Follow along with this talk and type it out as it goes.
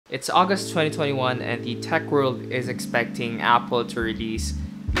It's August 2021 and the tech world is expecting Apple to release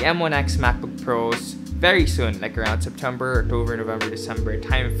the M1X MacBook Pros very soon, like around September, October, November, December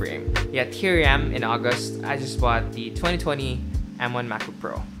timeframe. Yet here I am in August, I just bought the 2020 M1 MacBook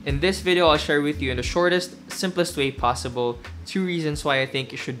Pro. In this video, I'll share with you in the shortest, simplest way possible 2 reasons why I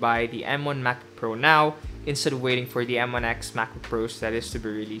think you should buy the M1 MacBook Pro now instead of waiting for the M1X MacBook Pros that is to be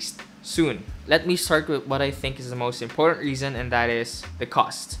released soon. Let me start with what I think is the most important reason, and that is the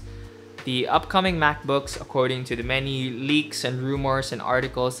cost. The upcoming MacBooks, according to the many leaks and rumors and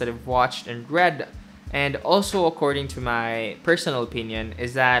articles that I've watched and read, and also according to my personal opinion,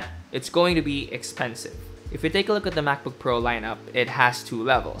 is that it's going to be expensive. If you take a look at the MacBook Pro lineup, it has 2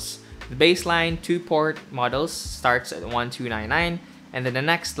 levels. The baseline 2-port models starts at $1,299, and then the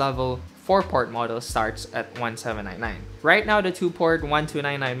next level 4-port model starts at $1,799. Right now, the 2-port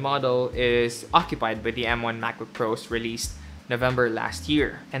 $1,299 model is occupied by the M1 MacBook Pros released November last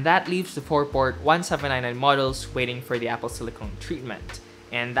year, and that leaves the 4-port $1,799 models waiting for the Apple Silicon treatment.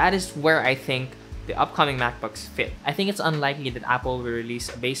 And that is where I think the upcoming MacBooks fit. I think it's unlikely that Apple will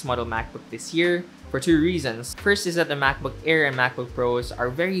release a base model MacBook this year for 2 reasons. First is that the MacBook Air and MacBook Pros are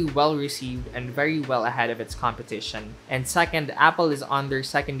very well received and very well ahead of its competition. And second, Apple is on their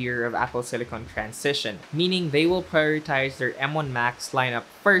 2nd year of Apple Silicon transition, meaning they will prioritize their M1 Max lineup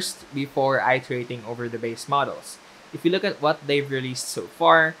first before iterating over the base models. If you look at what they've released so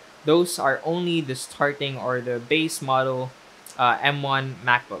far, those are only the starting or the base model M1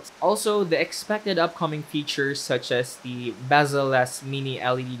 MacBooks. Also, the expected upcoming features such as the bezel-less mini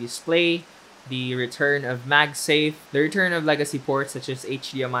LED display, the return of MagSafe, the return of legacy ports such as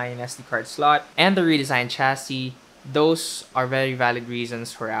HDMI and SD card slot, and the redesigned chassis, those are very valid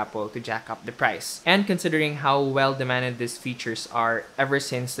reasons for Apple to jack up the price. And considering how well demanded these features are ever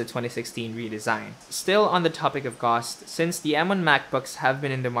since the 2016 redesign. Still on the topic of cost, since the M1 MacBooks have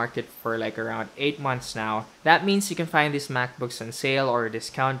been in the market for like around 8 months now, that means you can find these MacBooks on sale or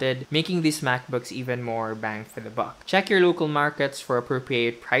discounted, making these MacBooks even more bang for the buck. Check your local markets for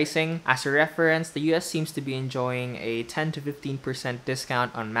appropriate pricing. As a reference, the US seems to be enjoying a 10 to 15%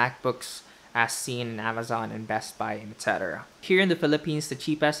 discount on MacBooks, as seen in Amazon and Best Buy, etc. Here in the Philippines, the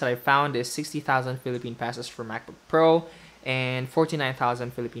cheapest that I found is 60,000 Philippine pesos for MacBook Pro and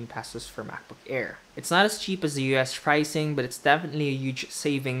 49,000 Philippine pesos for MacBook Air. It's not as cheap as the US pricing, but it's definitely a huge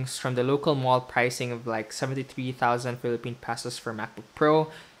savings from the local mall pricing of like 73,000 Philippine pesos for MacBook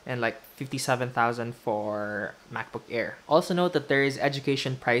Pro and like 57,000 for MacBook Air. Also note that there is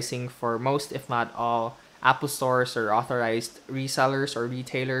education pricing for most, if not all, Apple stores or authorized resellers or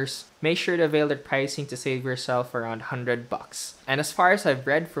retailers. Make sure to avail that pricing to save yourself around $100. And as far as I've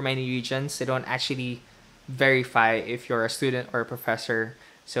read, for many regions, they don't actually verify if you're a student or a professor,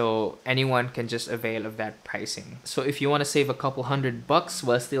 so anyone can just avail of that pricing. So if you want to save a couple $100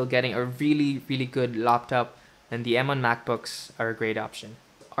 while still getting a really good laptop, then the M1 MacBooks are a great option.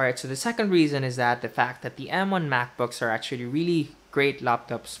 Alright, so the second reason is that the fact that the M1 MacBooks are actually really great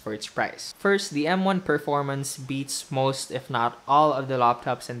laptops for its price. First, the M1 performance beats most, if not all, of the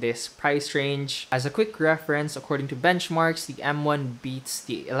laptops in this price range. As a quick reference, according to benchmarks, the M1 beats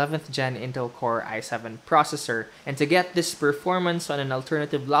the 11th gen Intel Core i7 processor. And to get this performance on an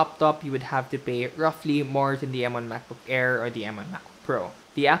alternative laptop, you would have to pay roughly more than the M1 MacBook Air or the M1 MacBook Pro.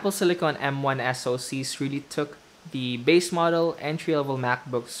 The Apple Silicon M1 SoCs really took the base model entry-level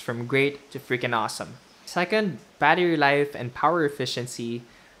MacBooks from great to freaking awesome. Second, battery life and power efficiency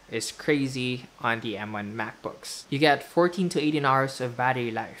is crazy on the M1 MacBooks. You get 14 to 18 hours of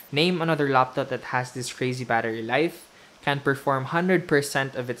battery life. Name another laptop that has this crazy battery life, can perform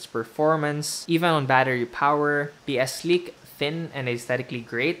 100% of its performance, even on battery power, be as sleek, thin, and aesthetically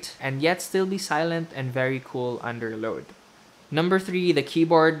great, and yet still be silent and very cool under load. Number 3, the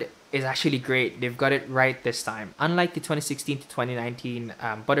keyboard is actually great. They've got it right this time. Unlike the 2016 to 2019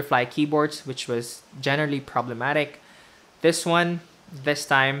 butterfly keyboards, which was generally problematic, this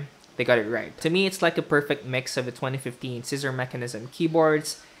time, they got it right. To me, it's like a perfect mix of the 2015 scissor mechanism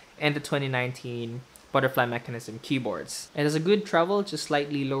keyboards and the 2019 butterfly mechanism keyboards. It has a good travel, just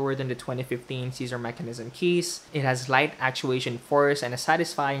slightly lower than the 2015 scissor mechanism keys. It has light actuation force and a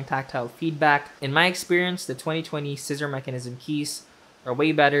satisfying tactile feedback. In my experience, the 2020 scissor mechanism keys are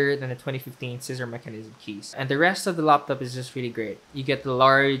way better than the 2015 scissor mechanism keys. And the rest of the laptop is just really great. You get the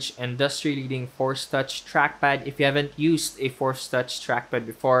large, industry-leading Force Touch trackpad. If you haven't used a Force Touch trackpad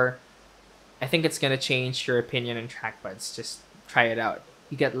before, I think it's gonna change your opinion on trackpads. Just try it out.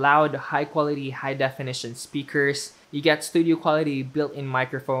 You get loud, high-quality, high-definition speakers. You get studio-quality built-in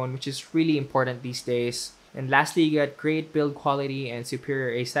microphone, which is really important these days. And lastly, you got great build quality and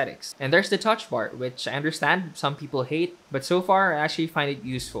superior aesthetics. And there's the touch bar, which I understand some people hate, but so far I actually find it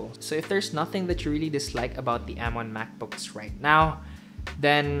useful. So if there's nothing that you really dislike about the M1 MacBooks right now,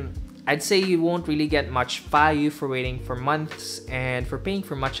 then I'd say you won't really get much value for waiting for months and for paying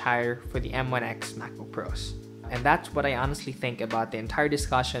for much higher for the M1X MacBook Pros. And that's what I honestly think about the entire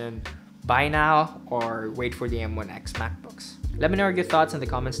discussion: buy now or wait for the M1X MacBooks. Let me know your thoughts in the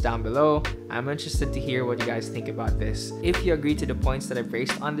comments down below. I'm interested to hear what you guys think about this. If you agree to the points that I've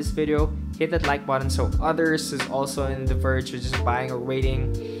raised on this video, hit that like button so others who's also in the verge of just buying or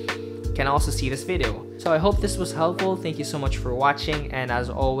waiting can also see this video. So I hope this was helpful. Thank you so much for watching, and as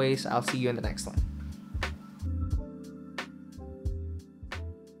always, I'll see you in the next one.